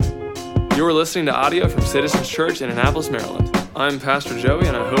You are listening to audio from Citizens Church in Annapolis, Maryland. I'm Pastor Joey,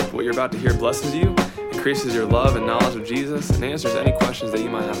 and I hope what you're about to hear blesses you, increases your love and knowledge of Jesus, and answers any questions that you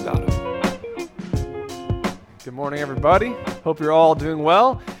might have about him. Good morning, everybody. Hope you're all doing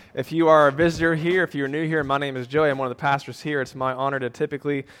well. If you are a visitor here, if you're new here, my name is Joey. I'm one of the pastors here. It's my honor to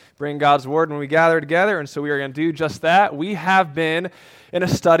typically bring God's Word when we gather together, and so we are going to do just that. We have been in a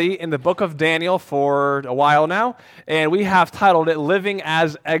study in the book of Daniel for a while now, and we have titled it Living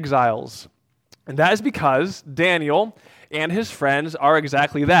as Exiles. And that is because Daniel and his friends are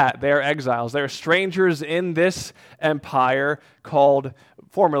exactly that. They are exiles. They are strangers in this empire called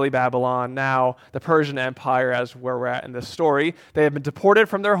formerly Babylon, now the Persian Empire, as where we're at in this story. They have been deported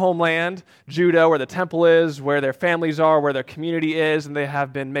from their homeland, Judah, where the temple is, where their families are, where their community is, and they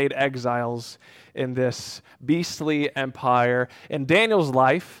have been made exiles in this beastly empire. In Daniel's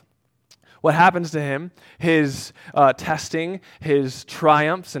life, what happens to him, his testing, his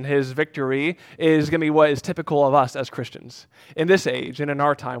triumphs, and his victory is going to be what is typical of us as Christians. In this age and in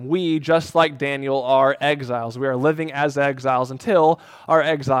our time, we, just like Daniel, are exiles. We are living as exiles until our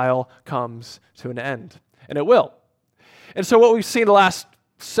exile comes to an end. And it will. And so what we've seen the last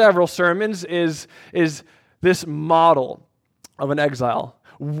several sermons is this model of an exile.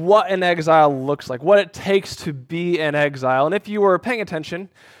 What an exile looks like, what it takes to be an exile. And if you were paying attention,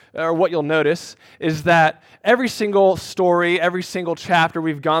 or what you'll notice is that every single story, every single chapter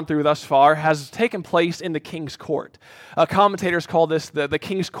we've gone through thus far has taken place in the king's court. Commentators call this the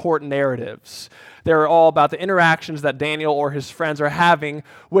king's court narratives. They're all about the interactions that Daniel or his friends are having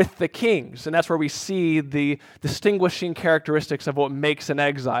with the kings, and that's where we see the distinguishing characteristics of what makes an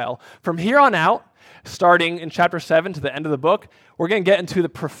exile. From here on out, starting in chapter 7 to the end of the book, we're going to get into the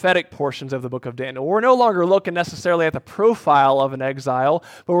prophetic portions of the book of Daniel. We're no longer looking necessarily at the profile of an exile,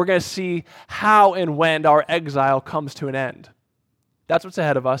 but we're going to see how and when our exile comes to an end. That's what's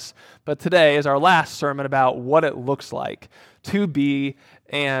ahead of us. But today is our last sermon about what it looks like to be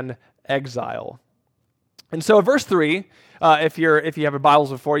an exile. And so in verse 3, if you have your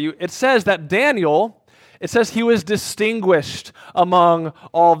Bibles before you, it says that Daniel, it says he was distinguished among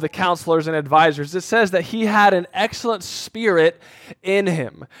all of the counselors and advisors. It says that he had an excellent spirit in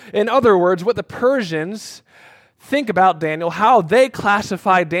him. In other words, what the Persians think about Daniel, how they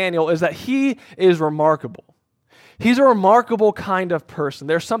classify Daniel, is that he is remarkable. He's a remarkable kind of person.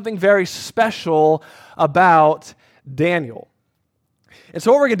 There's something very special about Daniel. And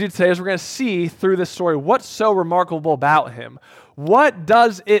so what we're going to do today is we're going to see through this story what's so remarkable about him. What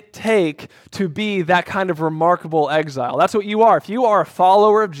does it take to be that kind of remarkable exile? That's what you are. If you are a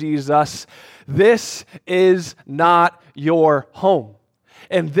follower of Jesus, this is not your home.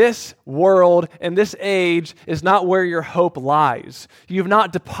 And this world and this age is not where your hope lies. You've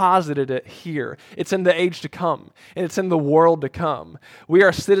not deposited it here. It's in the age to come, and it's in the world to come. We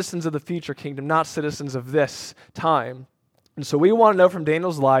are citizens of the future kingdom, not citizens of this time. And so we want to know from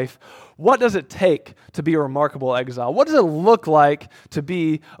Daniel's life, what does it take to be a remarkable exile? What does it look like to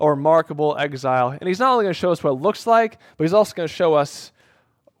be a remarkable exile? And he's not only going to show us what it looks like, but he's also going to show us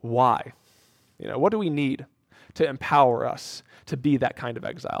why. What do we need to empower us to be that kind of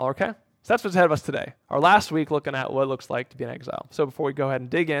exile, okay? So that's what's ahead of us today. Our last week looking at what it looks like to be an exile. So before we go ahead and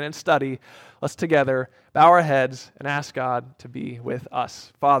dig in and study, let's together bow our heads and ask God to be with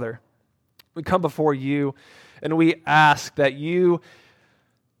us. Father, we come before you and we ask that you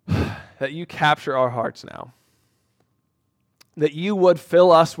capture our hearts now. That you would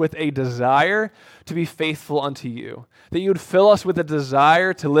fill us with a desire to be faithful unto you. That you would fill us with a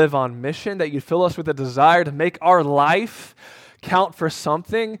desire to live on mission. That you'd fill us with a desire to make our life count for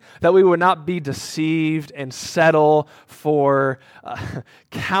something. That we would not be deceived and settle for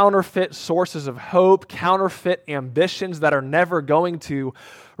counterfeit sources of hope, counterfeit ambitions that are never going to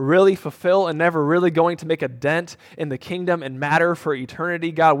really fulfill and never really going to make a dent in the kingdom and matter for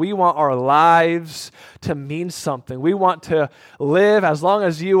eternity. God, we want our lives to mean something. We want to live, as long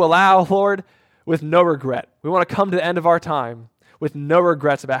as you allow, Lord, with no regret. We want to come to the end of our time with no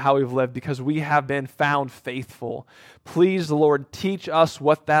regrets about how we've lived because we have been found faithful. Please, Lord, teach us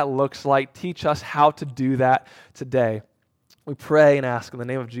what that looks like. Teach us how to do that today. We pray and ask in the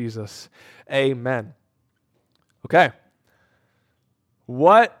name of Jesus. Amen. Okay.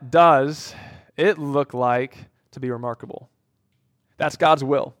 What does it look like to be remarkable? That's God's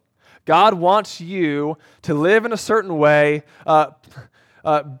will. God wants you to live in a certain way,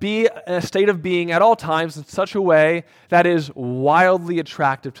 be in a state of being at all times in such a way that is wildly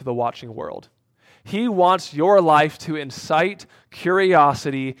attractive to the watching world. He wants your life to incite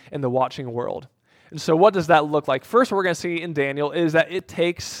curiosity in the watching world. And so what does that look like? First, what we're going to see in Daniel is that it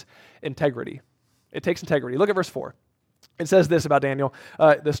takes integrity. It takes integrity. Look at verse 4. It says this about Daniel,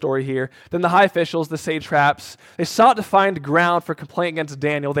 the story here. Then the high officials, the satraps, they sought to find ground for complaint against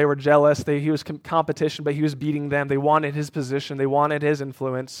Daniel. They were jealous. He was competition, but he was beating them. They wanted his position. They wanted his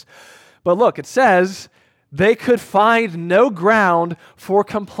influence. But look, it says they could find no ground for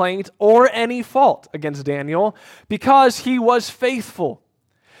complaint or any fault against Daniel because he was faithful.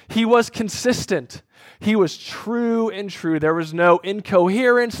 He was consistent. He was true and true. There was no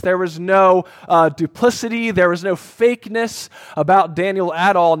incoherence. There was no duplicity. There was no fakeness about Daniel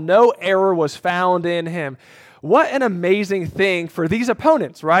at all. No error was found in him. What an amazing thing for these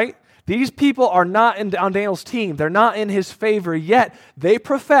opponents, right? These people are not on Daniel's team. They're not in his favor, yet they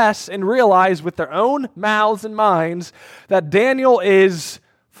profess and realize with their own mouths and minds that Daniel is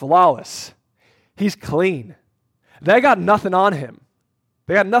flawless. He's clean. They got nothing on him.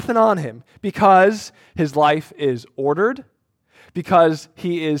 They got nothing on him because his life is ordered, because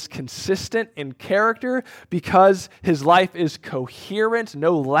he is consistent in character, because his life is coherent,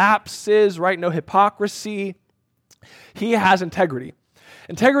 no lapses, right? No hypocrisy. He has integrity.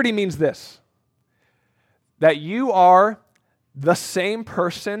 Integrity means this, that you are the same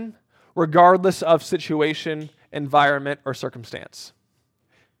person regardless of situation, environment, or circumstance.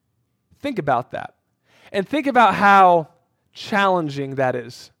 Think about that. And think about how challenging that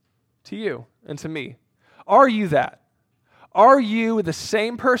is to you and to me. Are you that? Are you the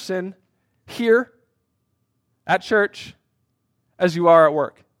same person here at church as you are at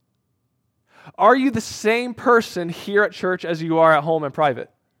work? Are you the same person here at church as you are at home in private,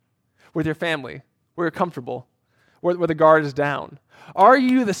 with your family, where you're comfortable, where the guard is down? Are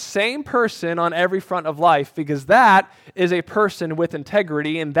you the same person on every front of life? Because that is a person with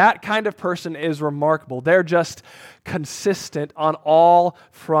integrity, and that kind of person is remarkable. They're just consistent on all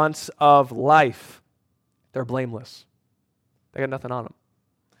fronts of life. They're blameless. They got nothing on them.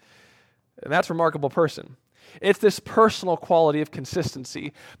 And that's a remarkable person. It's this personal quality of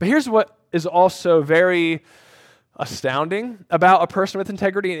consistency. But here's what is also very astounding about a person with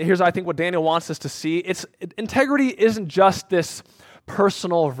integrity. And here's, I think, what Daniel wants us to see. Integrity isn't just this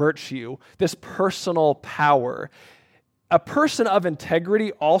personal virtue, this personal power. A person of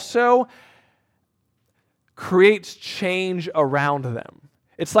integrity also creates change around them.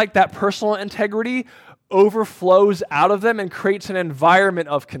 It's like that personal integrity overflows out of them and creates an environment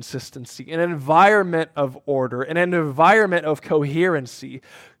of consistency, an environment of order, and an environment of coherency.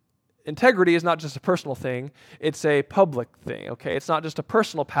 Integrity is not just a personal thing, it's a public thing, okay? It's not just a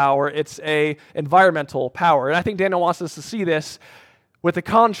personal power, it's a environmental power. And I think Daniel wants us to see this with the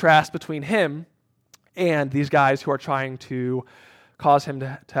contrast between him and these guys who are trying to cause him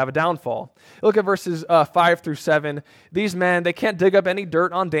to have a downfall. Look at verses 5 through 7. These men, they can't dig up any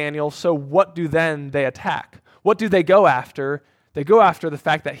dirt on Daniel, so what do then they attack? What do they go after? They go after the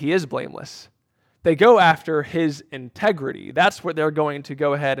fact that he is blameless. They go after his integrity. That's what they're going to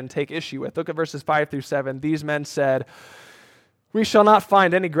go ahead and take issue with. Look at verses 5 through 7. These men said, "We shall not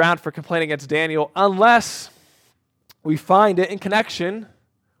find any ground for complaint against Daniel unless we find it in connection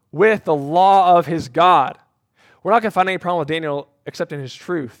with the law of his God." We're not going to find any problem with Daniel except in his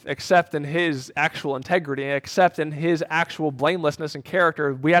truth, except in his actual integrity, except in his actual blamelessness and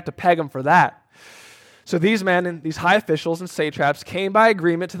character. We have to peg him for that. So these men and these high officials and satraps came by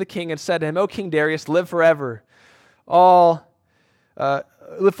agreement to the king and said to him, "O King Darius, live forever. Live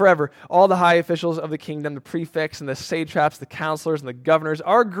forever. All the high officials of the kingdom, the prefects and the satraps, the counselors and the governors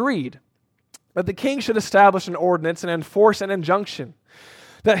are agreed that the king should establish an ordinance and enforce an injunction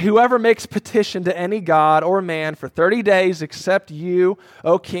that whoever makes petition to any god or man for 30 days except you,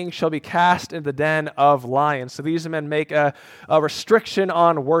 O king, shall be cast in the den of lions." So these men make a restriction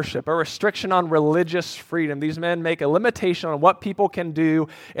on worship, a restriction on religious freedom. These men make a limitation on what people can do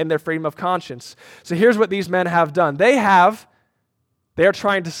in their freedom of conscience. So here's what these men have done. They're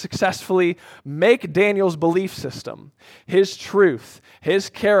trying to successfully make Daniel's belief system, his truth, his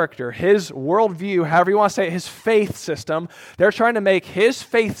character, his worldview, however you want to say it, his faith system, they're trying to make his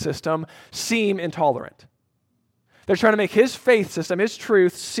faith system seem intolerant. They're trying to make his faith system, his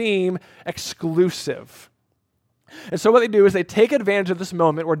truth, seem exclusive. And so what they do is they take advantage of this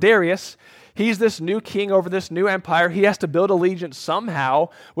moment where Darius, he's this new king over this new empire. He has to build allegiance somehow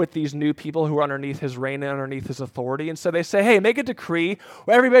with these new people who are underneath his reign and underneath his authority. And so they say, hey, make a decree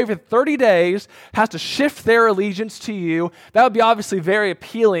where everybody for 30 days has to shift their allegiance to you. That would be obviously very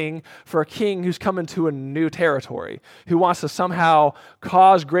appealing for a king who's coming to a new territory, who wants to somehow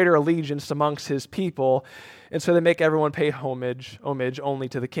cause greater allegiance amongst his people. And so they make everyone pay homage only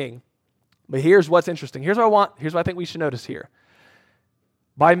to the king. But here's what's interesting. Here's what I think we should notice here.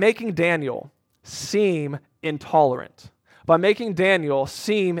 By making Daniel seem intolerant, by making Daniel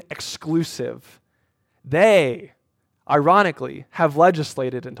seem exclusive, they ironically, have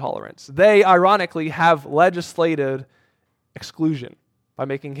legislated intolerance. They, ironically, have legislated exclusion by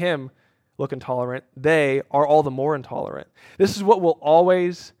making him look intolerant. They are all the more intolerant. This is what will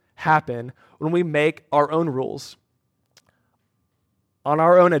always happen when we make our own rules on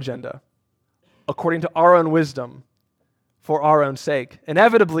our own agenda, according to our own wisdom, for our own sake.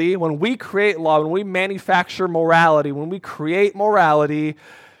 Inevitably, when we create law, when we manufacture morality, when we create morality,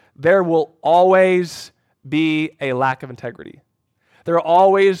 there will always be a lack of integrity. There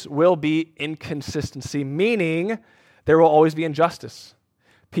always will be inconsistency, meaning there will always be injustice.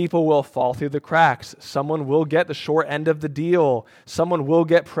 People will fall through the cracks. Someone will get the short end of the deal. Someone will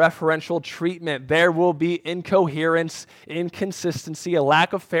get preferential treatment. There will be incoherence, inconsistency, a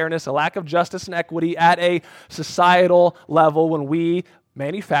lack of fairness, a lack of justice and equity at a societal level when we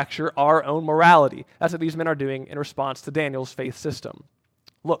manufacture our own morality. That's what these men are doing in response to Daniel's faith system.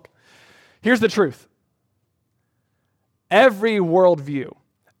 Look, here's the truth. Every worldview,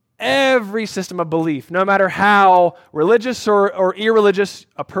 every system of belief, no matter how religious or irreligious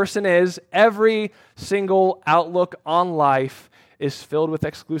a person is, every single outlook on life is filled with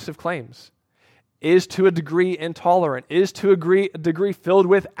exclusive claims, is to a degree intolerant, is to a degree filled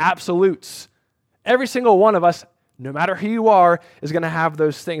with absolutes. Every single one of us, no matter who you are, is going to have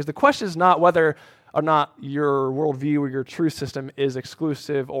those things. The question is not whether or not your worldview or your truth system is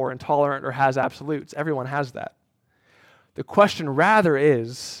exclusive or intolerant or has absolutes. Everyone has that. The question rather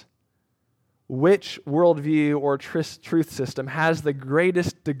is, which worldview or truth system has the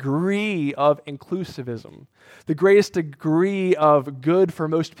greatest degree of inclusivism, the greatest degree of good for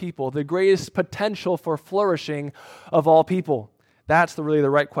most people, the greatest potential for flourishing of all people? That's really the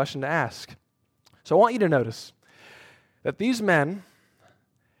right question to ask. So I want you to notice that these men,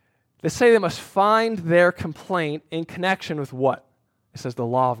 they say they must find their complaint in connection with what? It says the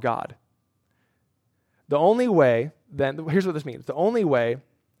law of God. The only way, then, here's what this means. The only way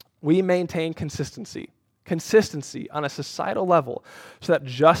we maintain consistency on a societal level so that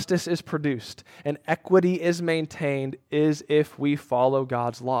justice is produced and equity is maintained is if we follow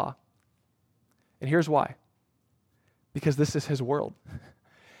God's law. And here's why. Because this is his world.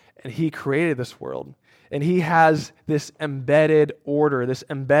 And he created this world. And he has this embedded order, this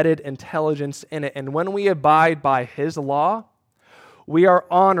embedded intelligence in it. And when we abide by his law, we are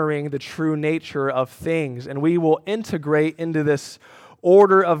honoring the true nature of things. And we will integrate into this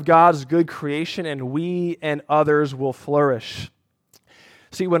order of God's good creation, and we and others will flourish.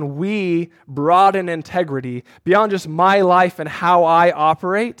 See, when we broaden integrity beyond just my life and how I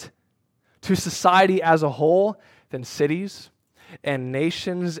operate to society as a whole, then cities and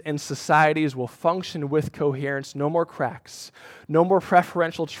nations and societies will function with coherence. No more cracks, no more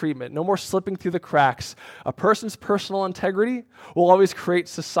preferential treatment, no more slipping through the cracks. A person's personal integrity will always create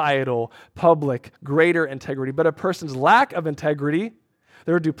societal, public, greater integrity, but a person's lack of integrity,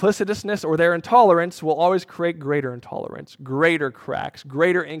 their duplicitousness or their intolerance, will always create greater intolerance, greater cracks,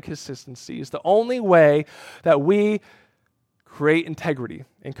 greater inconsistencies. The only way that we create integrity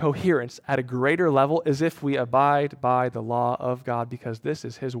and coherence at a greater level is if we abide by the law of God, because this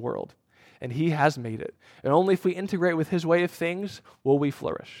is his world and he has made it. And only if we integrate with his way of things will we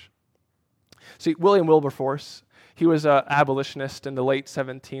flourish. See, William Wilberforce, he was an abolitionist in the late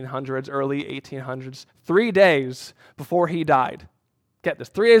 1700s, early 1800s. 3 days before he died, get this,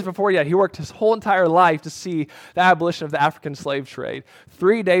 3 days before he died, he worked his whole entire life to see the abolition of the African slave trade.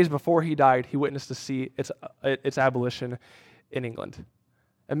 3 days before he died, he witnessed to see its abolition in England.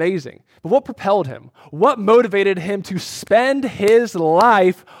 Amazing. But what propelled him? What motivated him to spend his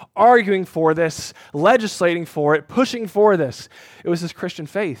life arguing for this, legislating for it, pushing for this? It was his Christian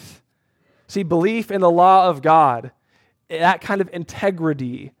faith. See, belief in the law of God, that kind of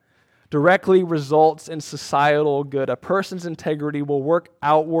integrity, directly results in societal good. A person's integrity will work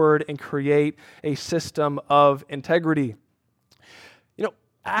outward and create a system of integrity. You know,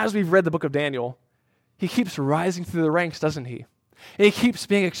 as we've read the book of Daniel, he keeps rising through the ranks, doesn't he? And he keeps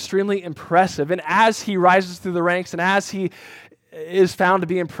being extremely impressive. And as he rises through the ranks and as he is found to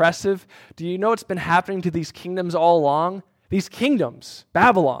be impressive, do you know what's been happening to these kingdoms all along? These kingdoms,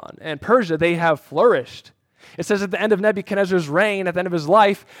 Babylon and Persia, they have flourished. It says at the end of Nebuchadnezzar's reign, at the end of his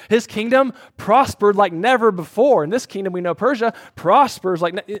life, his kingdom prospered like never before. And this kingdom, we know Persia, prospers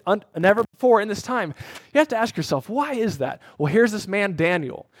like never before in this time. You have to ask yourself, why is that? Well, here's this man,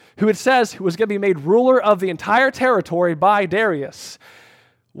 Daniel, who it says was going to be made ruler of the entire territory by Darius.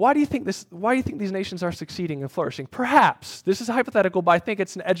 why do you think these nations are succeeding and flourishing? Perhaps, this is hypothetical, but I think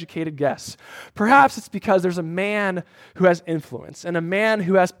it's an educated guess. Perhaps it's because there's a man who has influence and a man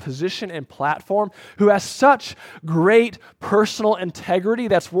who has position and platform, who has such great personal integrity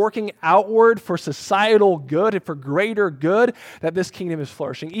that's working outward for societal good and for greater good that this kingdom is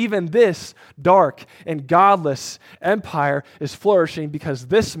flourishing. Even this dark and godless empire is flourishing because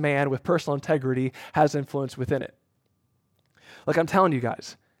this man with personal integrity has influence within it. Like I'm telling you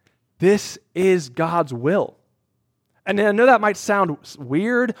guys, this is God's will. And I know that might sound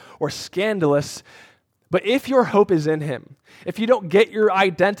weird or scandalous, but if your hope is in Him, if you don't get your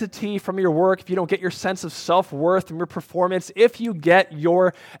identity from your work, if you don't get your sense of self-worth from your performance, if you get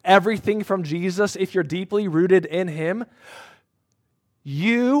your everything from Jesus, if you're deeply rooted in Him,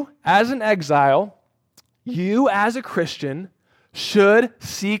 you as an exile, you as a Christian should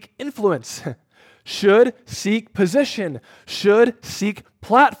seek influence. Should seek position, should seek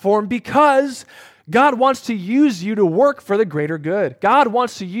platform, because God wants to use you to work for the greater good. God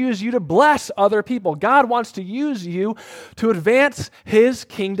wants to use you to bless other people. God wants to use you to advance His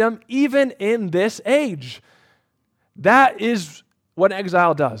kingdom even in this age. That is what an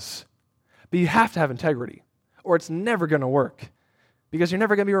exile does. But you have to have integrity, or it's never going to work, because you're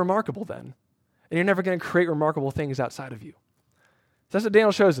never going to be remarkable then, and you're never going to create remarkable things outside of you. That's what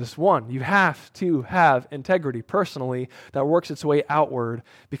Daniel shows us. One, you have to have integrity personally that works its way outward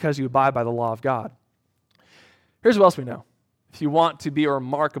because you abide by the law of God. Here's what else we know. If you want to be a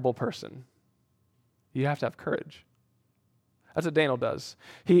remarkable person, you have to have courage. That's what Daniel does.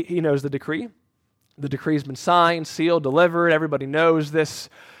 He knows the decree. The decree's been signed, sealed, delivered. Everybody knows this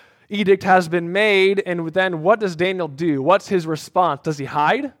edict has been made. And then what does Daniel do? What's his response? Does he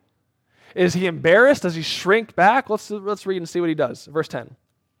hide? Is he embarrassed? Does he shrink back? Let's read and see what he does. Verse 10.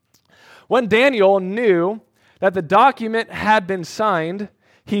 When Daniel knew that the document had been signed,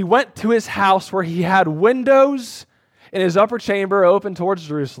 he went to his house where he had windows in his upper chamber open towards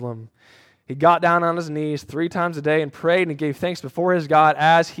Jerusalem. He got down on his knees 3 times a day and prayed and gave thanks before his God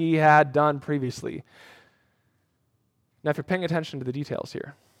as he had done previously. Now, if you're paying attention to the details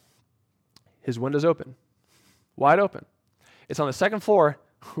here, his window's open, wide open. It's on the second floor,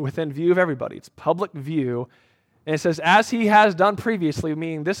 within view of everybody. It's public view. And it says, as he has done previously,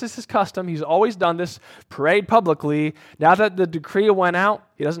 meaning this is his custom. He's always done this, prayed publicly. Now that the decree went out,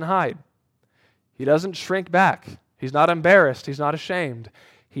 he doesn't hide. He doesn't shrink back. He's not embarrassed. He's not ashamed.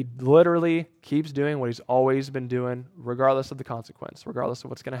 He literally keeps doing what he's always been doing, regardless of the consequence, regardless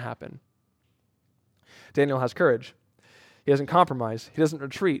of what's going to happen. Daniel has courage. He doesn't compromise. He doesn't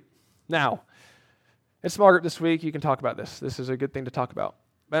retreat. Now, in small group this week, you can talk about this. This is a good thing to talk about.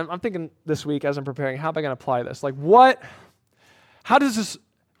 I'm thinking this week as I'm preparing, how am I going to apply this? Like how does this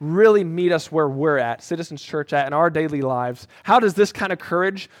really meet us where we're at, Citizens Church at, in our daily lives? How does this kind of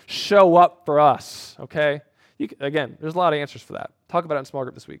courage show up for us, okay? Again, there's a lot of answers for that. Talk about it in small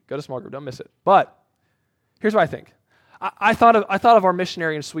group this week. Go to small group, don't miss it. But here's what I think. I thought of our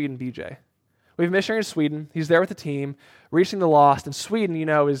missionary in Sweden, BJ. We have a missionary in Sweden. He's there with the team, reaching the lost. And Sweden,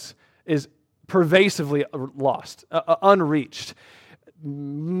 is pervasively lost, unreached.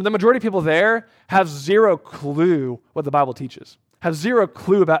 The majority of people there have zero clue what the Bible teaches, have zero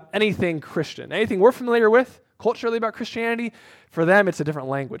clue about anything Christian. Anything we're familiar with culturally about Christianity, for them it's a different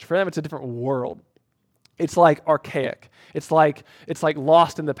language. For them it's a different world. It's like archaic. It's like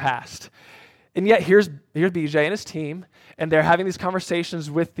lost in the past. And yet here's BJ and his team, and they're having these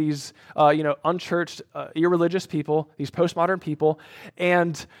conversations with these unchurched, irreligious people, these postmodern people,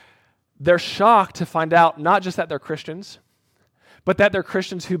 and they're shocked to find out not just that they're Christians, but that they're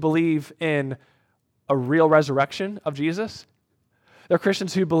Christians who believe in a real resurrection of Jesus. They're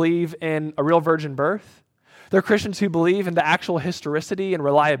Christians who believe in a real virgin birth. They're Christians who believe in the actual historicity and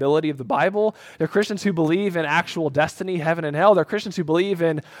reliability of the Bible. They're Christians who believe in actual destiny, heaven and hell. They're Christians who believe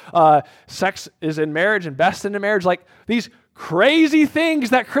in sex is in marriage and best in marriage. Like these crazy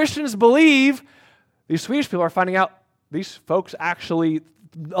things that Christians believe, these Swedish people are finding out these folks actually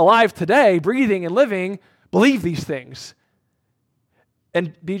alive today, breathing and living, believe these things.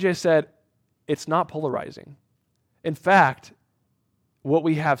 And BJ said, it's not polarizing. In fact, what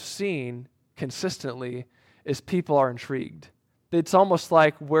we have seen consistently is people are intrigued. It's almost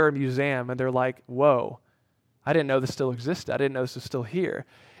like we're a museum and they're like, whoa, I didn't know this still existed. I didn't know this was still here.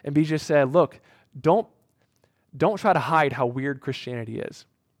 And BJ said, look, don't try to hide how weird Christianity is.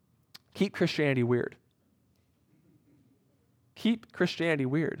 Keep Christianity weird. Keep Christianity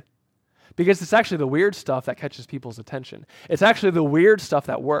weird. Because it's actually the weird stuff that catches people's attention. It's actually the weird stuff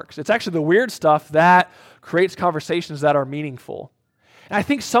that works. It's actually the weird stuff that creates conversations that are meaningful. And I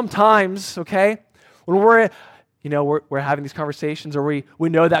think sometimes, okay, when we're we're having these conversations, or we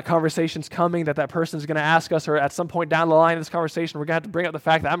know that conversation's coming, that person's going to ask us, or at some point down the line in this conversation, we're going to have to bring up the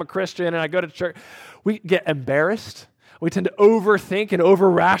fact that I'm a Christian and I go to church. We get embarrassed. We tend to overthink and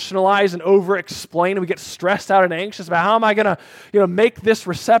over-rationalize and over-explain, and we get stressed out and anxious about how am I going to make this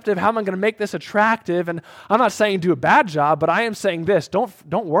receptive, how am I going to make this attractive, and I'm not saying do a bad job, but I am saying this,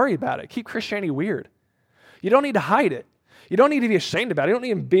 don't worry about it. Keep Christianity weird. You don't need to hide it. You don't need to be ashamed about it. You don't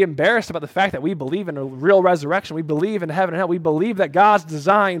need to be embarrassed about the fact that we believe in a real resurrection. We believe in heaven and hell. We believe that God's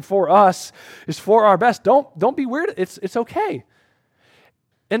design for us is for our best. Don't be weird. It's okay.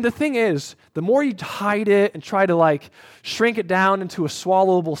 And the thing is, the more you hide it and try to shrink it down into a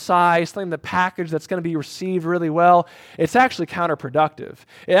swallowable size, something in the package that's going to be received really well, it's actually counterproductive.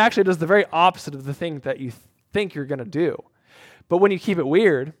 It actually does the very opposite of the thing that you think you're going to do. But when you keep it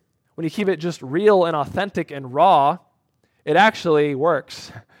weird, when you keep it just real and authentic and raw, it actually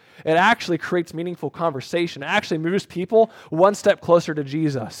works. It actually creates meaningful conversation. It actually moves people one step closer to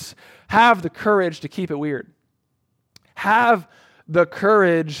Jesus. Have the courage to keep it weird. Have the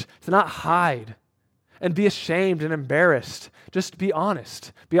courage to not hide and be ashamed and embarrassed. Just be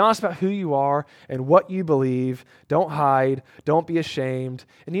honest. Be honest about who you are and what you believe. Don't hide. Don't be ashamed.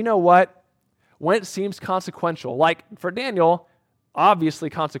 And you know what? When it seems consequential, like for Daniel, obviously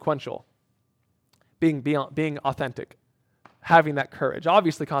consequential, being authentic, having that courage,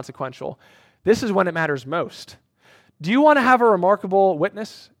 obviously consequential. This is when it matters most. Do you want to have a remarkable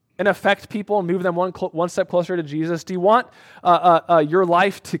witness and affect people and move them one step closer to Jesus? Do you want your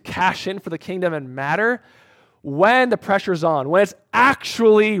life to cash in for the kingdom and matter? When the pressure's on, when it's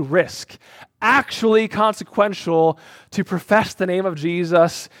actually risk, actually consequential to profess the name of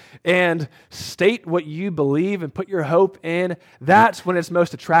Jesus and state what you believe and put your hope in, that's when it's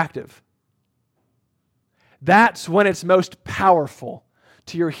most attractive. That's when it's most powerful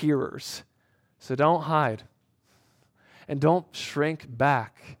to your hearers. So don't hide. And don't shrink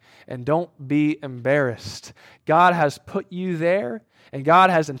back. And don't be embarrassed. God has put you there, and God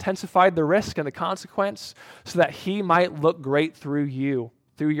has intensified the risk and the consequence so that He might look great through you,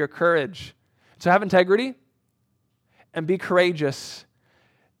 through your courage. So have integrity and be courageous.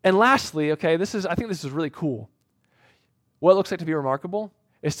 And lastly, I think this is really cool. What it looks like to be remarkable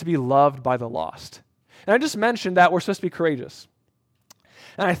is to be loved by the lost. And I just mentioned that we're supposed to be courageous.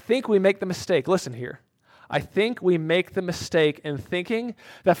 And I think we make the mistake, listen here, I think we make the mistake in thinking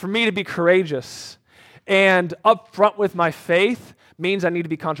that for me to be courageous and upfront with my faith means I need to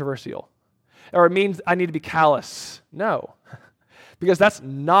be controversial, or it means I need to be callous. No, because that's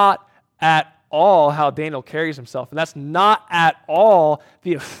not at all how Daniel carries himself, and that's not at all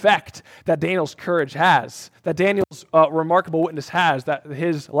the effect that Daniel's courage has, that Daniel's remarkable witness has, that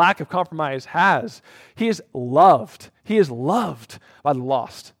his lack of compromise has. He is loved. He is loved by the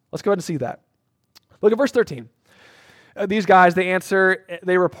lost. Let's go ahead and see that. Look at verse 13. These guys,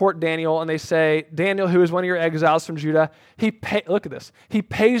 they report Daniel, and they say, Daniel, who is one of your exiles from Judah, look at this. He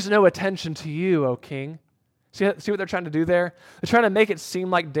pays no attention to you, O king. See what they're trying to do there? They're trying to make it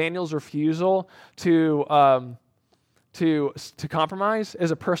seem like Daniel's refusal to compromise is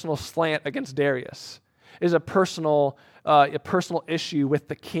a personal slant against Darius, is a personal issue with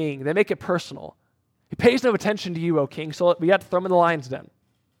the king. They make it personal. He pays no attention to you, O king, so we have to throw him in the lion's den.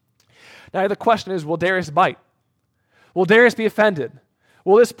 Now the question is, will Darius bite? Will Darius be offended?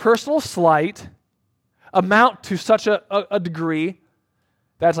 Will this personal slight amount to such a degree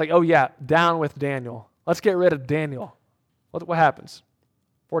that's like, oh yeah, down with Daniel. Let's get rid of Daniel. What happens?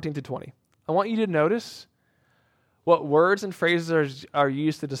 14 to 20. I want you to notice what words and phrases are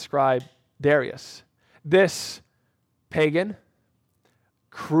used to describe Darius. This pagan,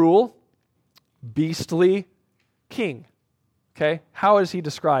 cruel, beastly king. Okay? How is he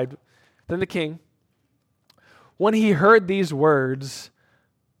described? Then the king, when he heard these words,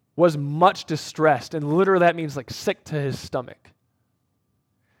 was much distressed. And literally that means like sick to his stomach.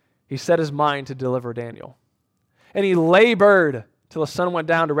 He set his mind to deliver Daniel. And he labored till the sun went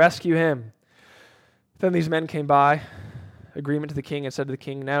down to rescue him. Then these men came by, agreement to the king, and said to the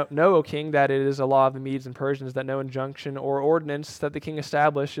king, Know, O king, that it is a law of the Medes and Persians that no injunction or ordinance that the king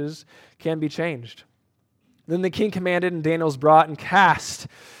establishes can be changed. Then the king commanded, and Daniel was brought and cast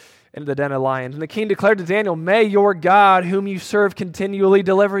into the den of lions. And the king declared to Daniel, May your God, whom you serve, continually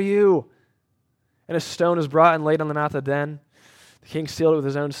deliver you. And a stone was brought and laid on the mouth of the den. The king sealed it with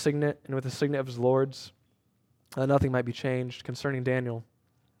his own signet and with the signet of his lords, that nothing might be changed concerning Daniel.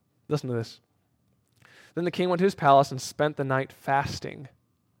 Listen to this. Then the king went to his palace and spent the night fasting.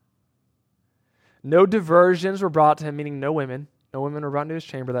 No diversions were brought to him, meaning no women. No women were brought into his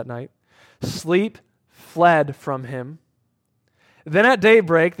chamber that night. Sleep fled from him. Then at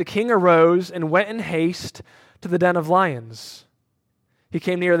daybreak, the king arose and went in haste to the den of lions. He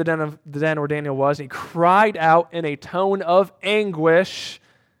came near the den where Daniel was, and he cried out in a tone of anguish,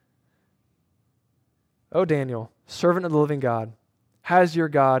 "O Daniel, servant of the living God, has your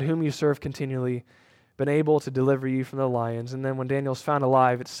God, whom you serve continually, been able to deliver you from the lions?" And then when Daniel's found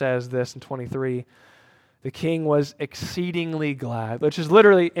alive, it says this in 23, the king was exceedingly glad, which is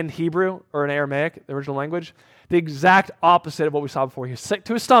literally in Hebrew or in Aramaic, the original language, the exact opposite of what we saw before. He was sick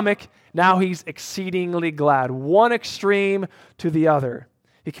to his stomach, now he's exceedingly glad. One extreme to the other.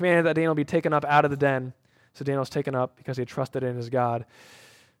 He commanded that Daniel be taken up out of the den. So Daniel was taken up because he had trusted in his God.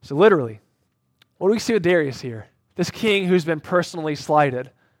 So literally, what do we see with Darius here? This king who's been personally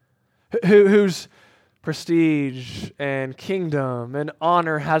slighted, whose prestige and kingdom and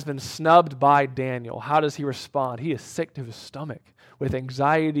honor has been snubbed by Daniel. How does he respond? He is sick to his stomach with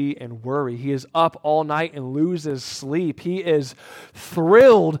anxiety and worry. He is up all night and loses sleep. He is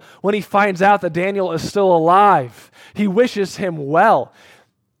thrilled when he finds out that Daniel is still alive. He wishes him well.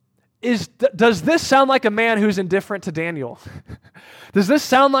 Does this sound like a man who's indifferent to Daniel? Does this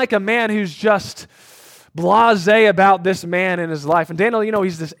sound like a man who's just blasé about this man in his life? And Daniel,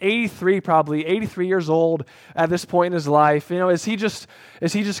 he's this 83 years old at this point in his life. Is he just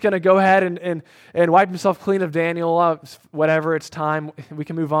going to go ahead and wipe himself clean of Daniel? Whatever, it's time. We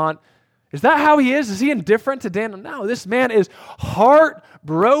can move on. Is that how he is? Is he indifferent to Daniel? No, this man is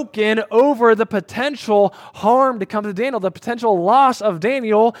heartbroken over the potential harm to come to Daniel, the potential loss of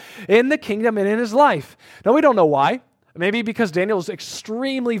Daniel in the kingdom and in his life. Now, we don't know why. Maybe because Daniel is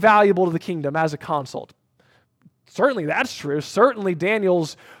extremely valuable to the kingdom as a consult. Certainly that's true. Certainly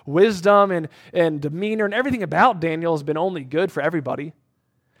Daniel's wisdom and demeanor and everything about Daniel has been only good for everybody.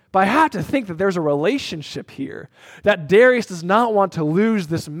 But I have to think that there's a relationship here, that Darius does not want to lose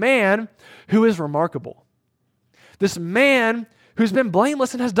this man who is remarkable. This man who's been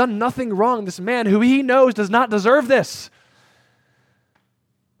blameless and has done nothing wrong. This man who he knows does not deserve this.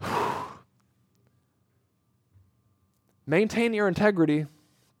 Maintain your integrity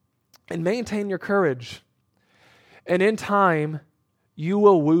and maintain your courage. And in time, you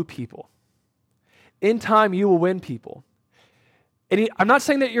will woo people. In time, you will win people. And I'm not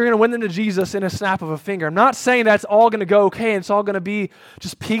saying that you're going to win them to Jesus in a snap of a finger. I'm not saying that's all going to go okay and it's all going to be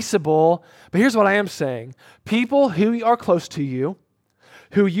just peaceable. But here's what I am saying. People who are close to you,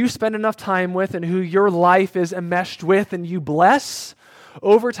 who you spend enough time with and who your life is enmeshed with and you bless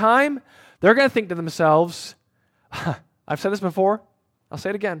over time, they're going to think to themselves, I've said this before, I'll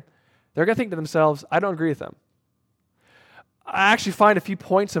say it again. They're going to think to themselves, I don't agree with them. I actually find a few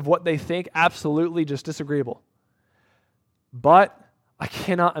points of what they think absolutely just disagreeable. But I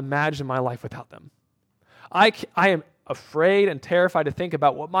cannot imagine my life without them. I am afraid and terrified to think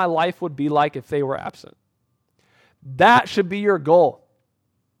about what my life would be like if they were absent. That should be your goal,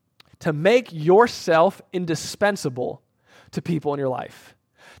 to make yourself indispensable to people in your life,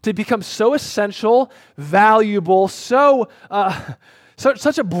 to become so essential, valuable, such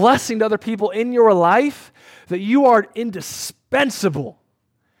a blessing to other people in your life that you are indispensable.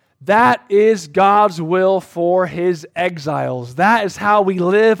 That is God's will for his exiles. That is how we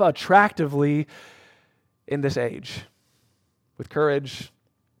live attractively in this age, with courage,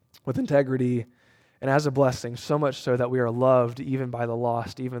 with integrity, and as a blessing, so much so that we are loved even by the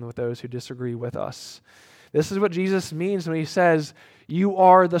lost, even with those who disagree with us. This is what Jesus means when he says, you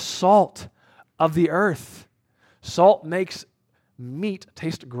are the salt of the earth. Salt makes meat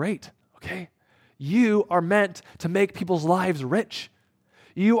taste great, okay? You are meant to make people's lives rich.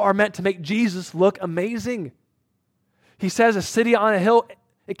 You are meant to make Jesus look amazing. He says a city on a hill,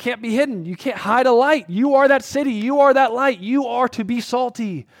 it can't be hidden. You can't hide a light. You are that city. You are that light. You are to be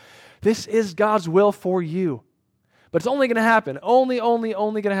salty. This is God's will for you. But it's only going to happen. Only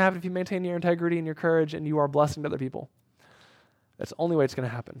going to happen if you maintain your integrity and your courage and you are blessing to other people. That's the only way it's going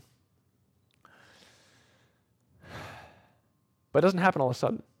to happen. But it doesn't happen all of a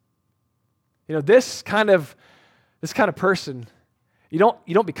sudden. This kind of person, you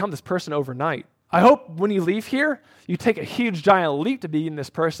don't become this person overnight. I hope when you leave here, you take a huge giant leap to being this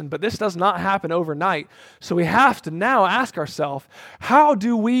person, but this does not happen overnight. So we have to now ask ourselves, how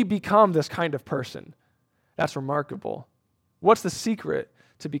do we become this kind of person? That's remarkable. What's the secret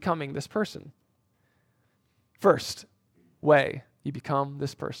to becoming this person? First way you become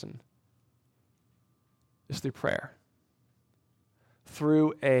this person is through prayer.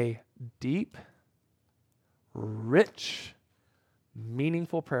 Through a deep, rich,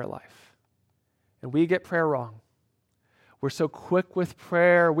 meaningful prayer life. And we get prayer wrong. We're so quick with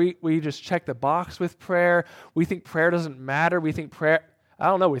prayer. We just check the box with prayer. We think prayer doesn't matter. We think prayer, I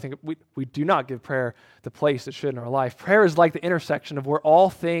don't know. We do not give prayer the place it should in our life. Prayer is like the intersection of where all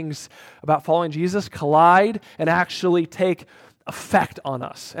things about following Jesus collide and actually take effect on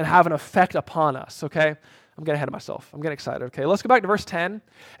us and have an effect upon us, okay? I'm getting ahead of myself. I'm getting excited, okay? Let's go back to verse 10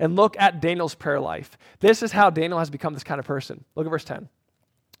 and look at Daniel's prayer life. This is how Daniel has become this kind of person. Look at verse 10.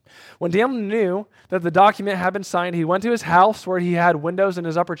 When Daniel knew that the document had been signed, he went to his house where he had windows in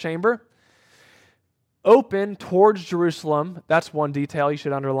his upper chamber, open towards Jerusalem. That's one detail you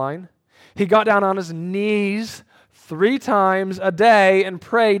should underline. He got down on his knees 3 times a day and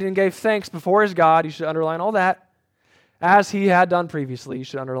prayed and gave thanks before his God. You should underline all that. As he had done previously, you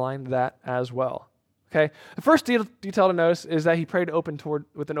should underline that as well. Okay? The first detail to notice is that he prayed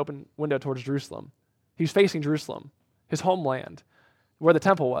with an open window towards Jerusalem. He's facing Jerusalem, his homeland, where the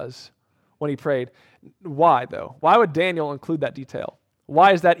temple was when he prayed. Why, though? Why would Daniel include that detail?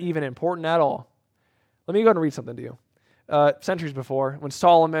 Why is that even important at all? Let me go ahead and read something to you. Centuries before, when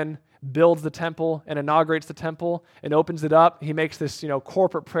Solomon builds the temple and inaugurates the temple and opens it up, he makes this,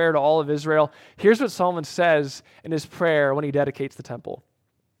 corporate prayer to all of Israel. Here's what Solomon says in his prayer when he dedicates the temple.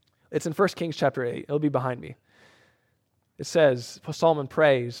 It's in 1 Kings chapter 8. It'll be behind me. It says, Solomon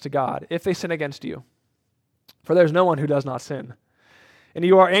prays to God, if they sin against you, for there's no one who does not sin, and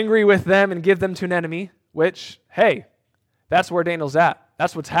you are angry with them and give them to an enemy, which, hey, that's where Daniel's at.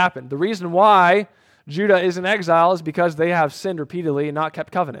 That's what's happened. The reason why Judah is in exile is because they have sinned repeatedly and not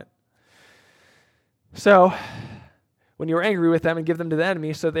kept covenant. So, when you are angry with them and give them to the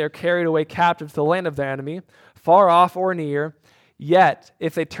enemy, so they are carried away captive to the land of their enemy, far off or near, yet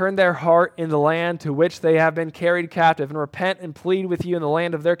if they turn their heart in the land to which they have been carried captive and repent and plead with you in the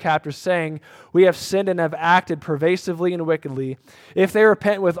land of their captors, saying, we have sinned and have acted pervasively and wickedly, if they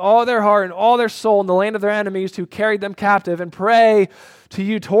repent with all their heart and all their soul in the land of their enemies who carried them captive and pray to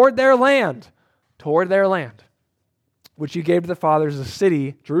you toward their land, which you gave to the fathers, the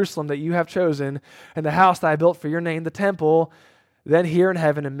city, Jerusalem, that you have chosen, and the house that I built for your name, the temple, then hear in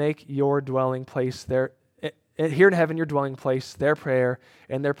heaven and make your dwelling place there. Hear in heaven your dwelling place, their prayer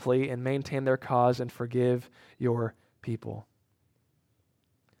and their plea, and maintain their cause and forgive your people.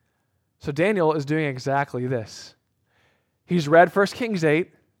 So Daniel is doing exactly this. He's read 1 Kings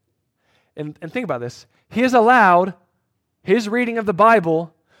 8, and think about this. He has allowed his reading of the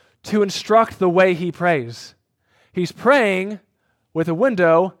Bible to instruct the way he prays. He's praying with a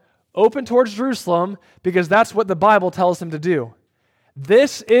window open towards Jerusalem because that's what the Bible tells him to do.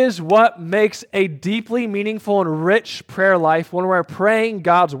 This is what makes a deeply meaningful and rich prayer life when we're praying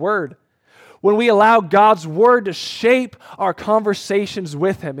God's Word. When we allow God's Word to shape our conversations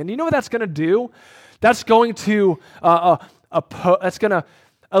with Him. And you know what that's going to do? That's going to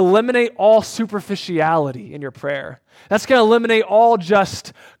eliminate all superficiality in your prayer. That's going to eliminate all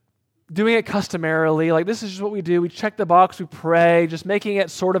just doing it customarily, like this is just what we do. We check the box, we pray, just making it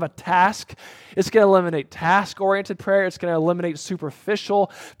sort of a task. It's going to eliminate task-oriented prayer. It's going to eliminate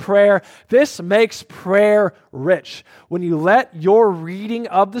superficial prayer. This makes prayer rich. When you let your reading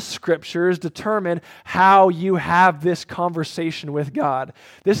of the Scriptures determine how you have this conversation with God.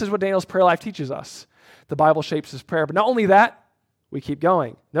 This is what Daniel's prayer life teaches us. The Bible shapes his prayer. But not only that, we keep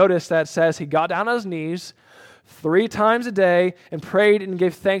going. Notice that it says he got down on his knees 3 times a day and prayed and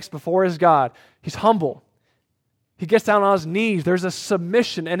gave thanks before his God. He's humble. He gets down on his knees. There's a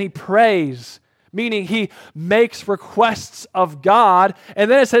submission and he prays, meaning he makes requests of God. And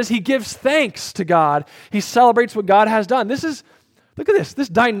then it says he gives thanks to God. He celebrates what God has done. Look at this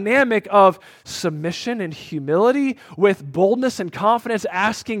dynamic of submission and humility with boldness and confidence,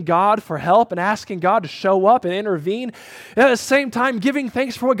 asking God for help and asking God to show up and intervene. And at the same time, giving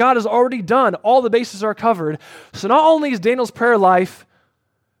thanks for what God has already done. All the bases are covered. So not only is Daniel's prayer life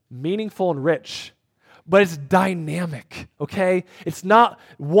meaningful and rich, but it's dynamic, okay? It's not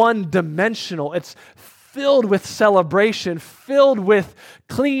one-dimensional. It's filled with celebration, filled with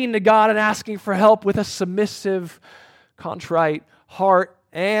clinging to God and asking for help with a submissive, contrite heart.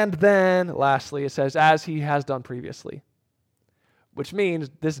 And then, lastly, it says, as he has done previously, which means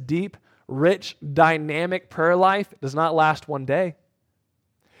this deep, rich, dynamic prayer life does not last one day.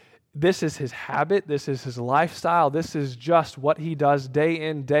 This is his habit. This is his lifestyle. This is just what he does day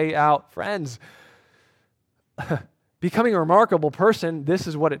in, day out. Friends, becoming a remarkable person, this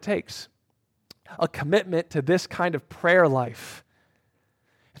is what it takes. A commitment to this kind of prayer life.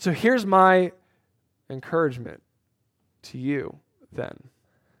 So here's my encouragement to you then.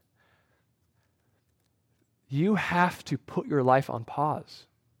 You have to put your life on pause.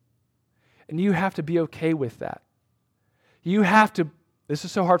 And you have to be okay with that. You have to, this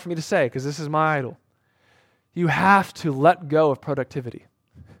is so hard for me to say because this is my idol. You have to let go of productivity.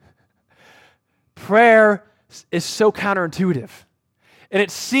 Prayer is so counterintuitive. And it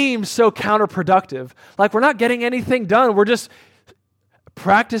seems so counterproductive. Like we're not getting anything done. We're just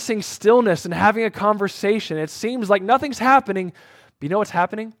practicing stillness and having a conversation. It seems like nothing's happening. But you know what's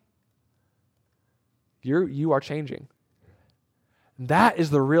happening? You are changing. That is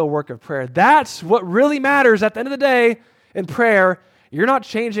the real work of prayer. That's what really matters at the end of the day in prayer. You're not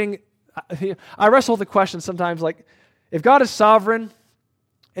changing. I wrestle with the question sometimes, like, if God is sovereign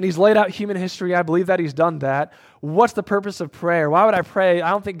and he's laid out human history, I believe that he's done that. What's the purpose of prayer? Why would I pray?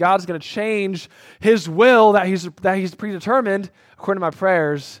 I don't think God's going to change his will that he's predetermined according to my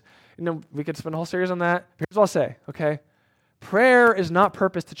prayers. We could spend a whole series on that. Here's what I'll say, okay? Prayer is not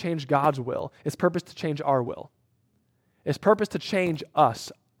purpose to change God's will. It's purpose to change our will. It's purpose to change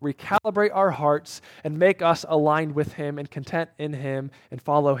us, recalibrate our hearts, and make us aligned with him and content in him and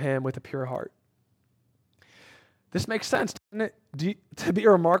follow him with a pure heart. This makes sense, doesn't it? To be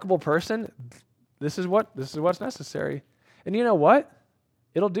a remarkable person, this is what's necessary. And you know what?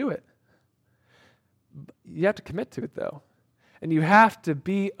 It'll do it. You have to commit to it, though. And you have to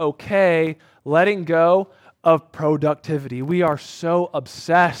be okay letting go of productivity. We are so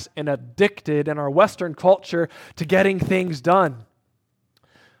obsessed and addicted in our Western culture to getting things done.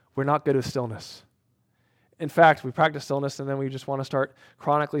 We're not good with stillness. In fact, we practice stillness and then we just want to start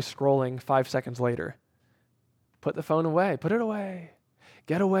chronically scrolling 5 seconds later. Put the phone away. Put it away.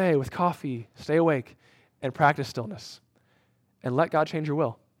 Get away with coffee. Stay awake and practice stillness. And let God change your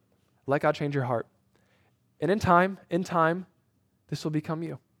will. Let God change your heart. And in time, this will become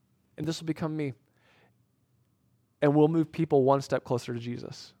you. And this will become me. And we'll move people one step closer to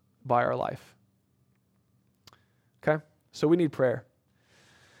Jesus by our life. Okay? So we need prayer.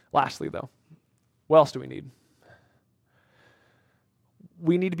 Lastly, though, what else do we need?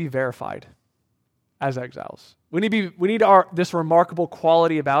 We need to be verified as exiles. We need this remarkable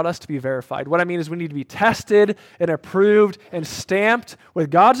quality about us to be verified. What I mean is we need to be tested and approved and stamped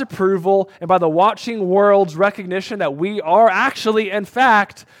with God's approval and by the watching world's recognition that we are actually, in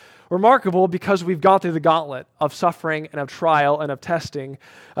fact, remarkable because we've gone through the gauntlet of suffering and of trial and of testing.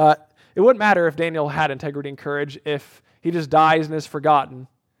 It wouldn't matter if Daniel had integrity and courage if he just dies and is forgotten.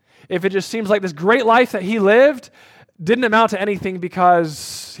 If it just seems like this great life that he lived didn't amount to anything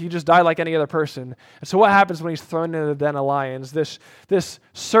because he just died like any other person. And so what happens when he's thrown into the den of lions? This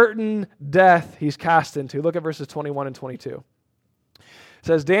certain death he's cast into. Look at verses 21 and 22. It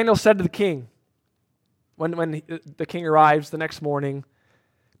says, Daniel said to the king, when the king arrives the next morning,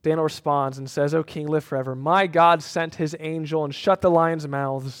 Daniel responds and says, O king, live forever. My God sent his angel and shut the lions'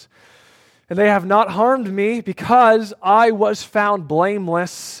 mouths, and they have not harmed me because I was found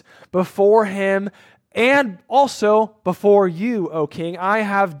blameless before him and also before you, O king. I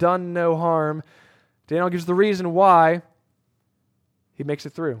have done no harm. Daniel gives the reason why he makes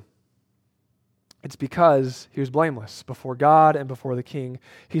it through. It's because he was blameless before God and before the king.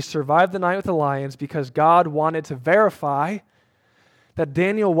 He survived the night with the lions because God wanted to verify that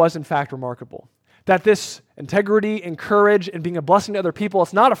Daniel was in fact remarkable. That this integrity and courage and being a blessing to other people,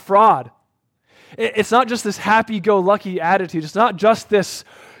 it's not a fraud. It's not just this happy-go-lucky attitude. It's not just this,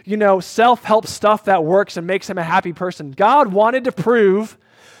 self-help stuff that works and makes him a happy person. God wanted to prove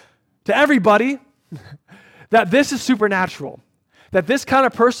to everybody that this is supernatural. That this kind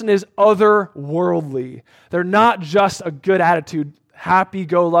of person is otherworldly. They're not just a good attitude,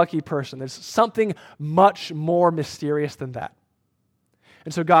 happy-go-lucky person. There's something much more mysterious than that.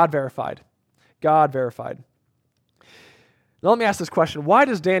 And so God verified. God verified. Now let me ask this question. Why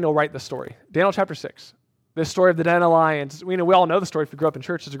does Daniel write this story? Daniel chapter 6. This story of the den of lions. We all know the story if we grew up in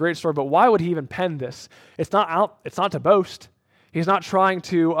church. It's a great story, but why would he even pen this? It's not to boast. He's not trying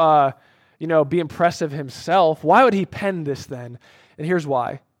to be impressive himself. Why would he pen this then? And here's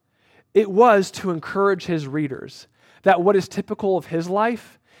why. It was to encourage his readers that what is typical of his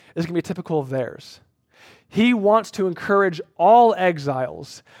life is going to be typical of theirs. He wants to encourage all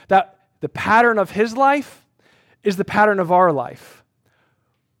exiles that the pattern of his life is the pattern of our life.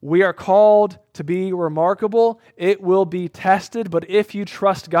 We are called to be remarkable. It will be tested, but if you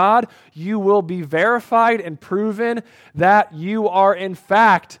trust God, you will be verified and proven that you are in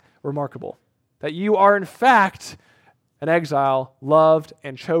fact remarkable, that you are in fact an exile loved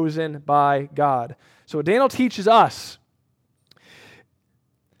and chosen by God. So what Daniel teaches us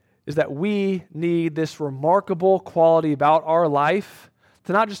is that we need this remarkable quality about our life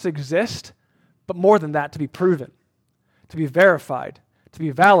to not just exist, but more than that, to be proven, to be verified, to be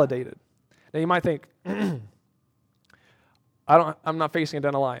validated. Now you might think, I'm not facing a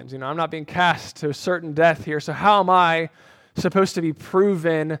den of lions. I'm not being cast to a certain death here, so how am I supposed to be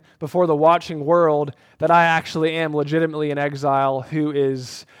proven before the watching world that I actually am legitimately an exile who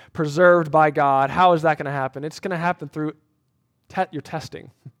is preserved by God? How is that going to happen? It's going to happen through You're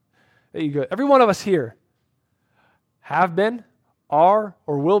testing. There you go. Every one of us here have been, are,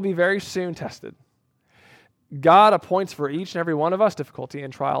 or will be very soon tested. God appoints for each and every one of us difficulty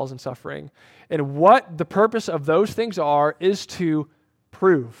and trials and suffering. And what the purpose of those things are is to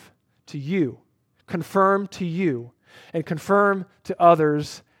prove to you, confirm to you, and confirm to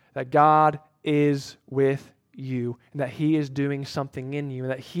others that God is with you and that He is doing something in you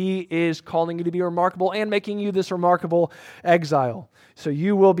and that He is calling you to be remarkable and making you this remarkable exile. So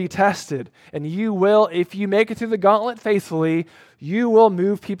you will be tested, and you will, if you make it through the gauntlet faithfully, you will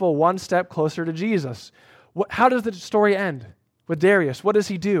move people one step closer to Jesus. How does the story end with Darius? What does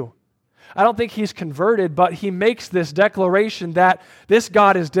he do? I don't think he's converted, but he makes this declaration that this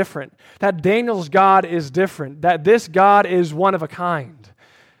God is different, that Daniel's God is different, that this God is one of a kind.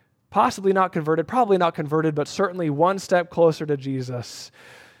 Possibly not converted, probably not converted, but certainly one step closer to Jesus.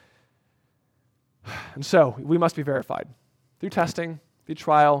 And so we must be verified through testing, through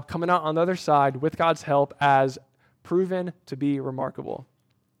trial, coming out on the other side with God's help as proven to be remarkable.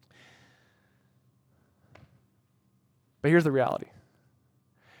 But here's the reality,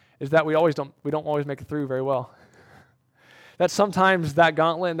 is that we don't always make it through very well. That sometimes that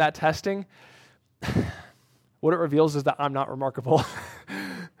gauntlet and that testing, what it reveals is that I'm not remarkable.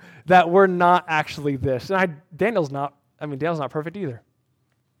 That we're not actually this. And Daniel's not perfect either.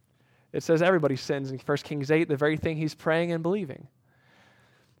 It says everybody sins in 1 Kings 8, the very thing he's praying and believing.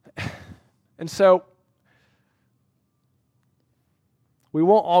 And so, we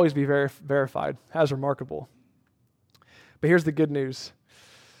won't always be verified as remarkable. But here's the good news.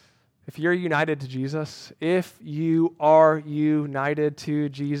 If you're united to Jesus, if you are united to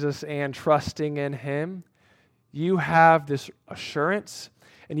Jesus and trusting in Him, you have this assurance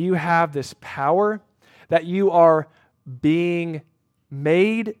and you have this power that you are being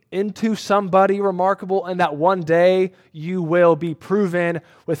made into somebody remarkable and that one day you will be proven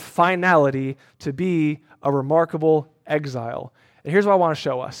with finality to be a remarkable exile. And here's what I want to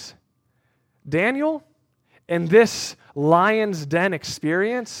show us. Daniel, in this lion's den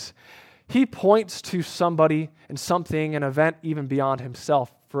experience, he points to somebody and something, an event even beyond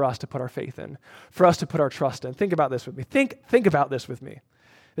himself for us to put our faith in, for us to put our trust in. Think about this with me. Think about this with me.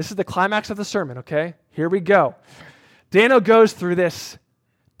 This is the climax of the sermon, okay? Here we go. Daniel goes through this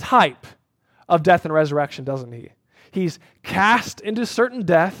type of death and resurrection, doesn't he? He's cast into certain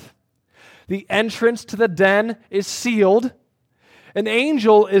death. The entrance to the den is sealed. An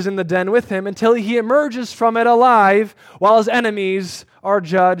angel is in the den with him until he emerges from it alive while his enemies are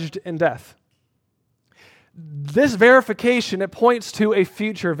judged in death. This verification, it points to a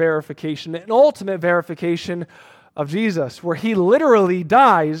future verification, an ultimate verification of Jesus, where He literally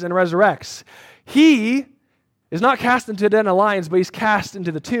dies and resurrects. He is not cast into the den of lions, but He's cast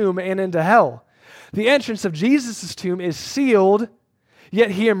into the tomb and into hell. The entrance of Jesus' tomb is sealed,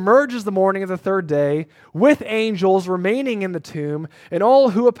 yet He emerges the morning of the third day with angels remaining in the tomb, and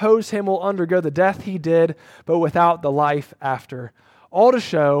all who oppose Him will undergo the death He did, but without the life after. All to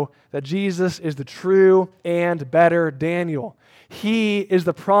show that Jesus is the true and better Daniel. He is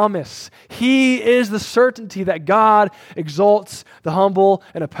the promise. He is the certainty that God exalts the humble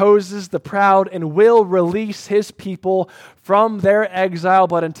and opposes the proud and will release His people from their exile.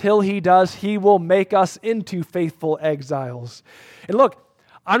 But until He does, He will make us into faithful exiles. And look,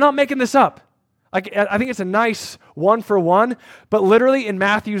 I'm not making this up. I think it's a nice one-for-one, but literally in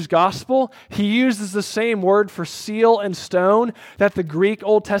Matthew's gospel, he uses the same word for seal and stone that the Greek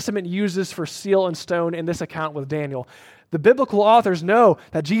Old Testament uses for seal and stone in this account with Daniel. The biblical authors know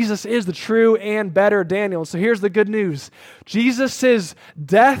that Jesus is the true and better Daniel. So here's the good news. Jesus'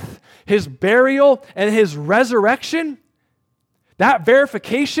 death, His burial, and His resurrection, that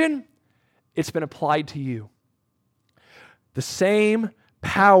verification, it's been applied to you. The same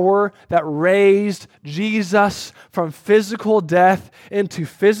power that raised Jesus from physical death into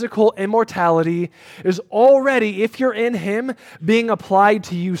physical immortality is already, if you're in Him, being applied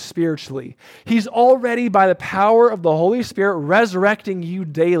to you spiritually. He's already, by the power of the Holy Spirit, resurrecting you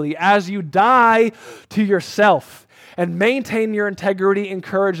daily as you die to yourself and maintain your integrity and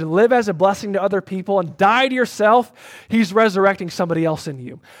courage and live as a blessing to other people and die to yourself. He's resurrecting somebody else in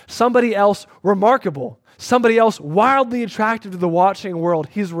you, somebody else remarkable, somebody else wildly attractive to the watching world.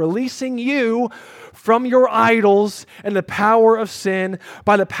 He's releasing you from your idols and the power of sin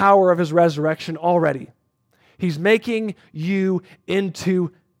by the power of His resurrection already. He's making you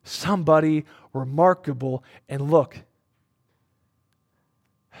into somebody remarkable. And look,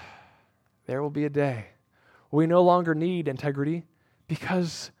 there will be a day we no longer need integrity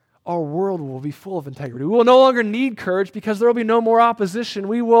because our world will be full of integrity. We will no longer need courage because there will be no more opposition.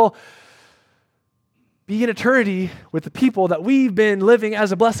 We will be in eternity with the people that we've been living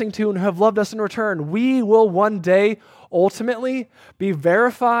as a blessing to and have loved us in return. We will one day ultimately be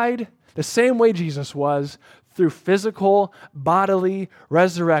verified the same way Jesus was, through physical, bodily,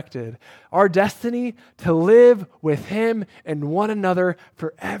 resurrected. Our destiny to live with him and one another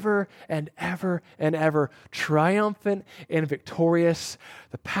forever and ever and ever, triumphant and victorious.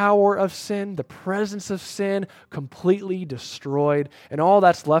 The power of sin, the presence of sin, completely destroyed. And all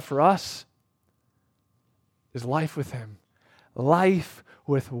that's left for us is life with him, life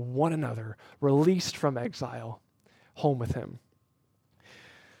with one another, released from exile, home with him.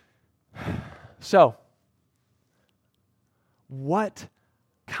 So, what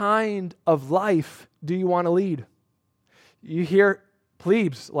kind of life do you want to lead? You hear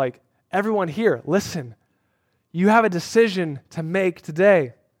plebes, like everyone here, listen. You have a decision to make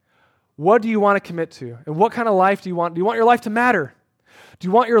today. What do you want to commit to? And what kind of life do you want? Do you want your life to matter? Do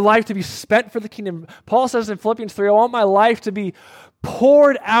you want your life to be spent for the kingdom? Paul says in Philippians 3, I want my life to be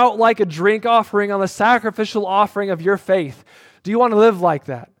poured out like a drink offering on the sacrificial offering of your faith. Do you want to live like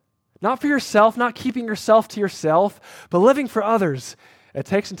that? Not for yourself, not keeping yourself to yourself, but living for others. It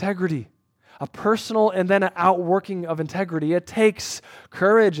takes integrity, a personal and then an outworking of integrity. It takes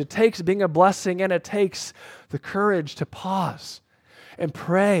courage, it takes being a blessing, and it takes the courage to pause and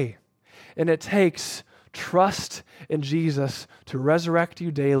pray. And it takes trust in Jesus to resurrect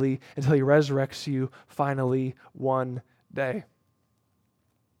you daily until he resurrects you finally one day.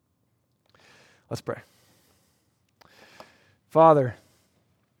 Let's pray. Father,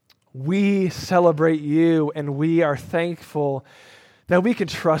 we celebrate you, and we are thankful that we can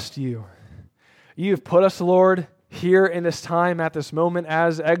trust you. You have put us, Lord, here in this time, at this moment,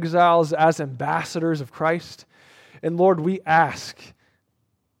 as exiles, as ambassadors of Christ. And Lord, we ask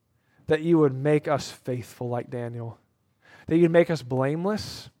that you would make us faithful like Daniel, that you'd make us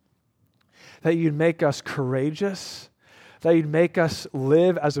blameless, that you'd make us courageous, that you'd make us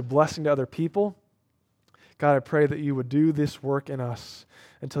live as a blessing to other people. God, I pray that you would do this work in us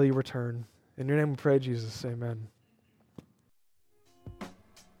until you return. In your name we pray, Jesus. Amen.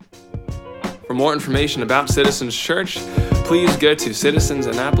 For more information about Citizens Church, please go to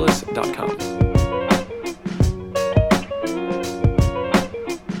citizensannapolis.com.